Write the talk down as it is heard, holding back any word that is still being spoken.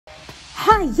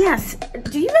Hi, yes.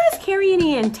 Do you guys carry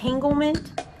any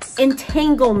entanglement?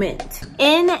 Entanglement.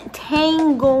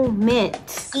 Entanglement.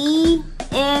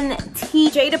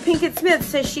 E-N-T. Jada Pinkett Smith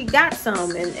says she got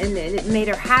some and it made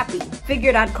her happy.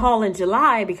 Figured I'd call in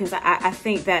July because I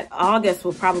think that August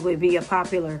will probably be a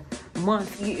popular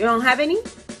month. You don't have any?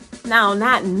 No,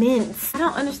 not mints. I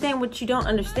don't understand what you don't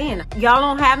understand. Y'all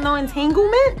don't have no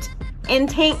entanglement?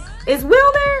 Is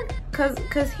Will there?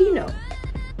 Cause he know.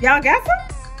 Y'all got some?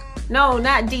 No,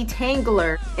 not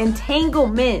detangler.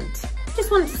 Entanglement. Just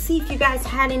wanted to see if you guys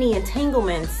had any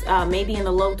entanglements, maybe in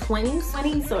the low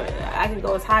 20s, or I can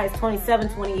go as high as 27,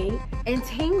 28.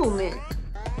 Entanglement.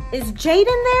 Is Jaden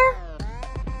there?